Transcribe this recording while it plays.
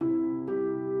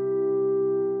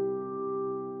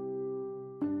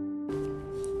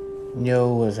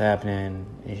Yo, what's happening?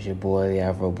 It's your boy, the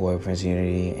Afro Boy Prince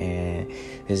Unity, and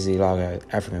this is the Log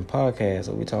African Podcast,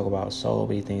 where we talk about so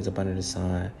many things up under the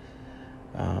sun,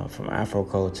 from Afro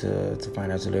culture to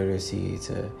financial literacy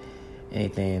to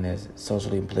anything that's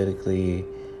socially and politically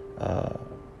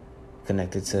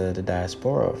connected to the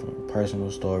diaspora, from personal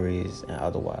stories and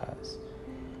otherwise.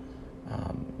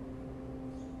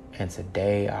 And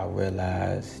today I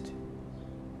realized,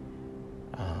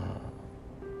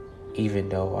 even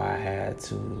though I had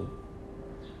to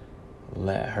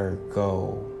let her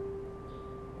go,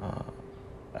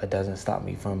 it doesn't stop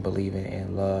me from believing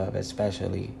in love,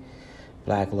 especially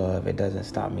black love. It doesn't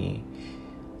stop me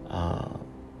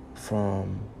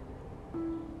from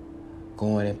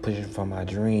going and pushing for my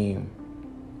dream,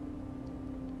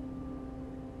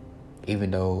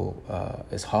 even though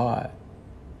it's hard.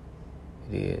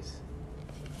 It is,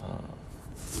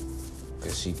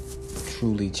 because she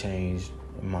truly changed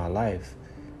my life.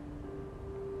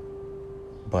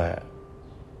 But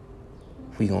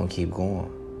we gonna keep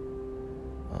going.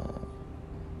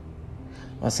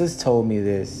 My sister told me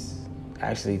this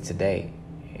actually today,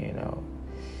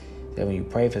 that when you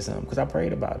pray for something, because I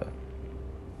prayed about her,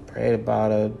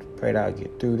 prayed I'd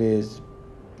get through this,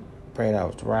 prayed I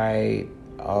was right,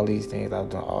 all these things. I've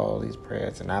done all these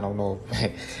prayers, and I don't know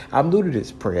if I'm new to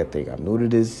this prayer thing. I'm new to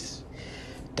this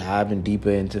diving deeper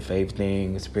into faith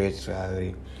things,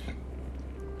 spirituality.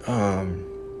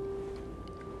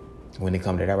 When it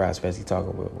comes to that, right, especially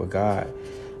talking with God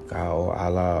or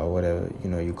Allah or whatever,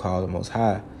 you call the Most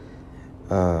High.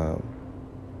 But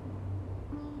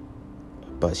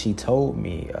she told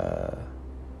me,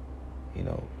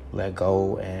 let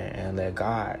go and let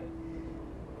God.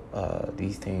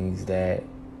 These things that,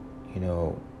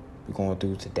 we're going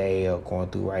through today or going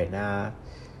through right now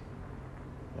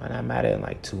might not matter in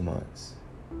like 2 months,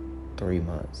 3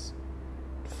 months,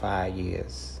 5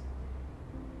 years.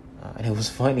 And it was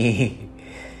funny.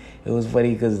 It was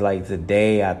funny because, like,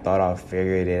 today I thought I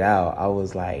figured it out. I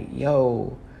was like,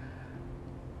 yo,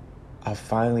 I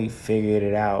finally figured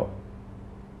it out,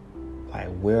 like,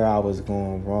 where I was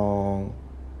going wrong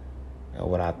and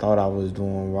what I thought I was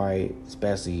doing right,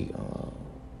 especially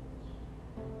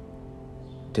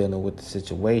dealing with the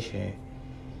situation.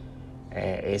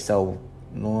 And so,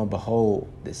 lo and behold,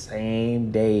 the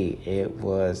same day it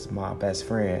was my best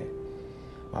friend's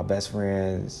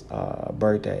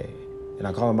birthday. And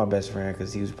I call him my best friend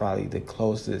because he was probably the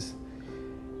closest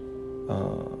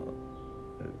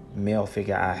male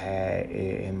figure I had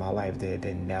in my life that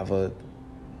never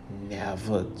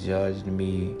judged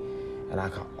me, and I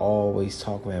could always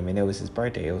talk with him. And it was his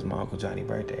birthday. It was my Uncle Johnny's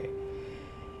birthday.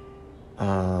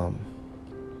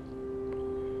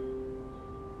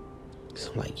 So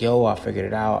I'm like, yo, I figured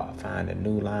it out. I found a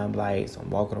new limelight. So I'm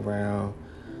walking around.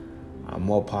 I'm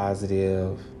more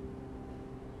positive.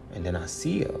 And then I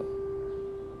see her.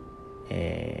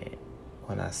 And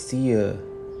when I see her,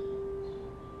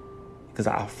 because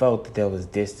I felt that there was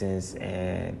distance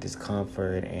and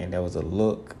discomfort, and there was a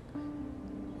look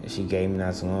that she gave me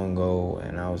not so long ago,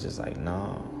 and I was just like,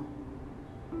 nah.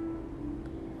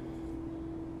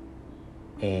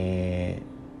 And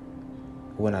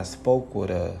when I spoke with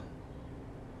her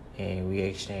and we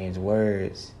exchanged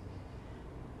words,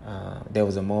 there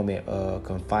was a moment of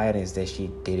confidence that she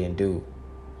didn't do.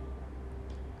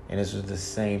 And this was the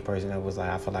same person that was like,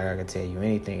 I feel like I could tell you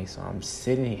anything. So I'm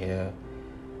sitting here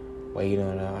waiting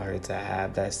on her to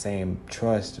have that same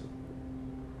trust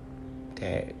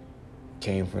that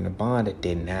came from the bond that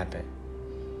didn't happen.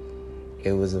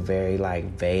 It was a very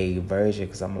vague version,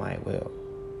 because I'm like, well,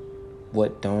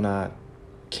 what don't I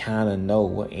kind of know?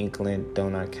 What inkling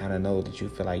don't I kind of know that you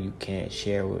feel like you can't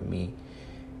share with me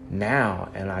now?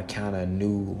 And I kind of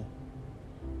knew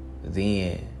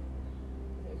then,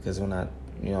 because when I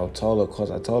told her, of course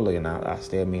I told her, and I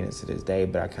still mean it to this day,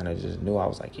 but I kind of just knew. I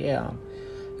was like, yeah,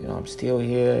 I'm still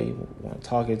here. You want to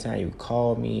talk anytime, you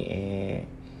call me. And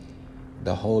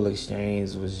the whole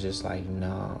exchange was just like,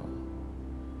 no.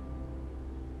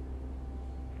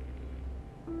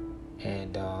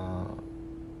 And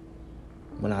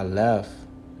when I left,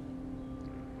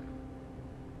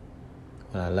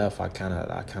 I kind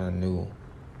of knew.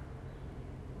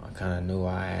 I kind of knew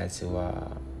I had to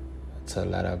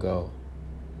let her go.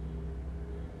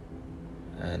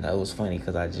 And that was funny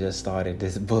because I just started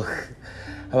this book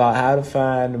about how to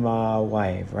find my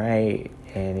wife, right?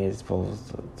 And it's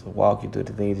supposed to walk you through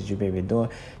the things that you may be doing.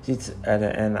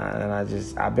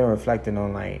 I've been reflecting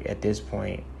on, like, at this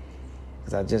point,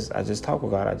 because I just talked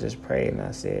with God. I just prayed and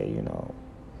I said,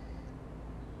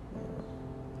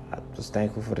 I was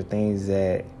thankful for the things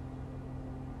that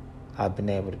I've been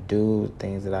able to do,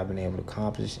 things that I've been able to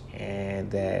accomplish,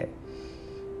 and that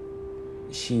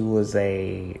she was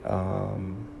a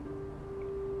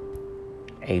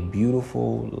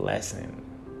beautiful lesson.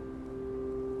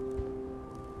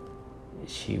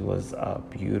 She was a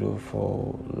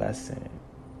beautiful lesson,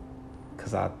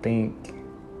 because I think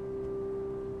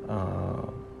a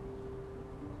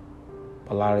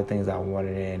lot of things I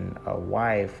wanted in a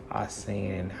wife, I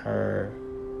seen in her.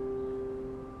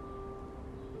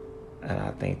 And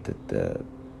I think that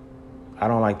I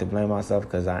don't like to blame myself,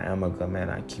 because I am a good man.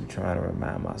 I keep trying to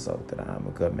remind myself that I'm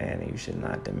a good man, and you should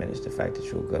not diminish the fact that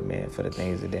you're a good man for the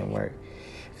things that didn't work.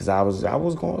 Because I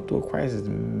was going through a crisis,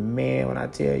 man. When I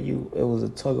tell you, it was a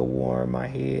tug of war in my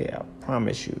head. I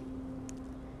promise you.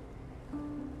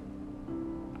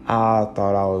 I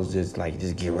thought I was just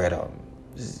get rid of him.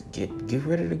 Just get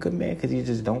rid of the good man, because he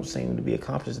just don't seem to be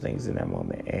accomplishing things in that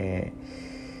moment. And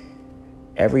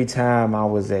every time I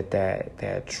was at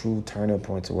that true turning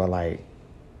point to where I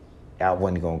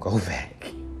wasn't gonna go back.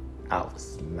 I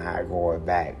was not going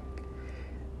back.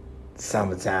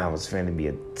 Summertime was finna be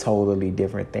a totally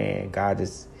different thing. God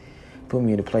just put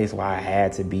me in a place where I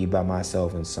had to be by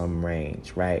myself in some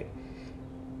range, right?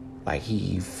 Like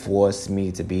he forced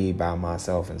me to be by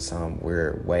myself in some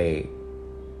weird way.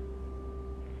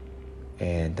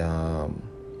 And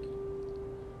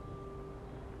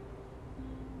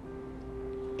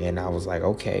I was like,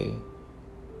 okay,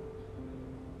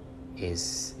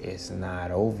 it's not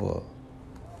over.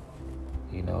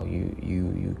 You know,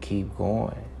 you keep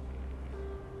going.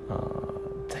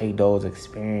 Take those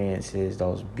experiences,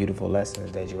 those beautiful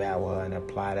lessons that you had with her, and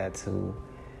apply that to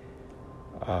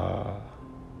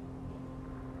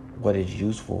what it's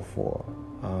useful for.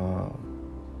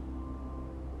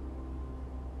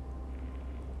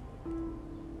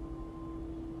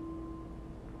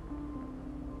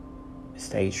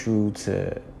 Stay true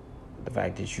to the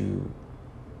fact that you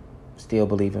still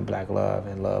believe in black love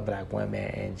and love black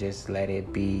women, and just let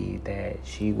it be that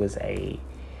she was a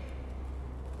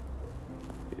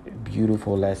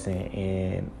beautiful lesson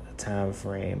in a time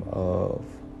frame of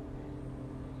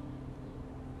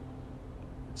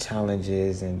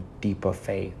challenges and deeper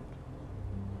faith.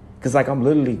 Because I'm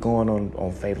literally going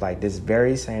on faith, this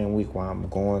very same week while I'm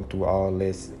going through all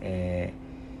this, and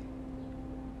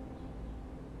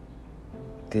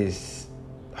this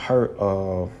hurt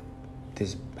of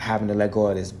this having to let go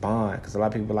of this bond. Because a lot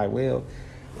of people are like, well,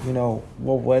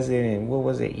 what was it and what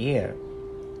was it? Yeah,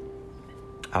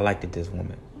 I liked it, this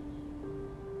woman,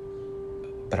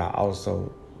 but I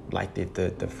also liked it,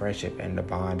 the friendship and the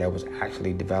bond that was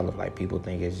actually developed. People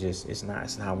think it's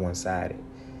not one-sided.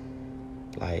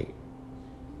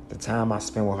 The time I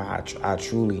spent with her, I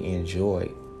truly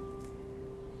enjoyed.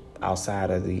 Outside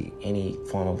of any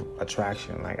form of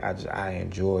attraction, I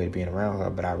enjoyed being around her,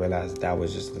 but I realized that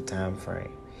was just the time frame.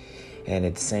 And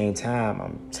at the same time,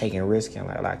 I'm taking risks,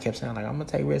 and I kept saying, I'm gonna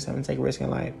take risks, in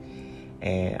life,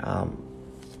 and I'm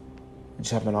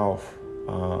jumping off,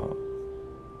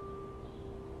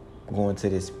 going to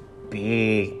this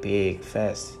big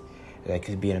fest that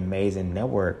could be an amazing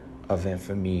network event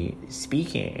for me,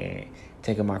 speaking and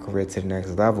taking my career to the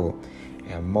next level.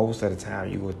 And most of the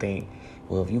time, you would think,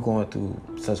 well, if you're going through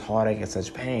such heartache and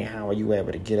such pain, how are you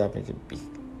able to get up and be?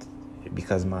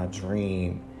 Because my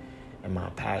dream and my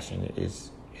passion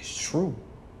is true.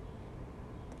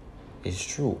 It's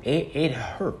true. It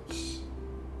hurts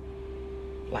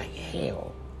like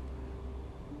hell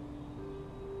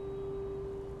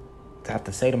to have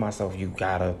to say to myself, you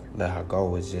gotta let her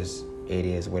go. It is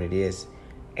what it is.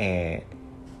 And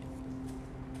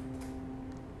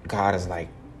God is like,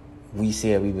 we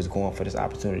said we was going for this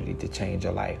opportunity to change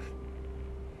your life.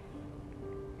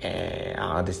 And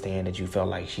I understand that you felt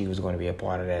like she was going to be a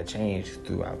part of that change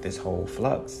throughout this whole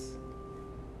flux.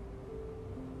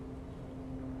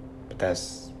 But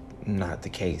that's not the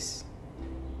case.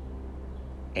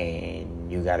 And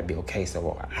you got to be okay.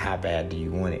 So how bad do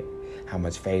you want it? How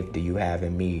much faith do you have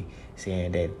in me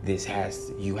saying that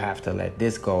you have to let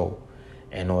this go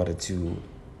in order to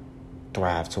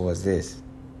thrive towards this?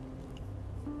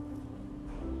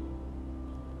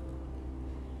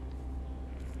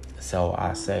 So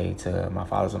I say to my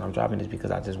followers when I'm dropping this,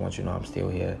 because I just want you to know I'm still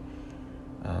here.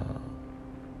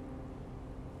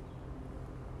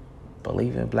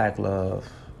 Believe in black love,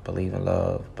 believe in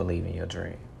love, believe in your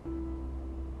dream.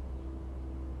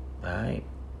 All right?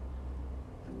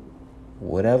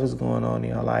 Whatever's going on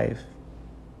in your life,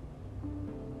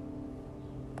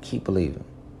 keep believing.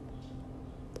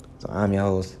 So I'm your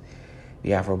host,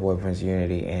 the Afro Boy Prince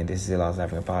Unity, and this is the Lost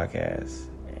African Podcast.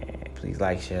 And please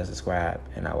like, share, subscribe,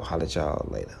 and I will holler at y'all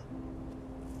later.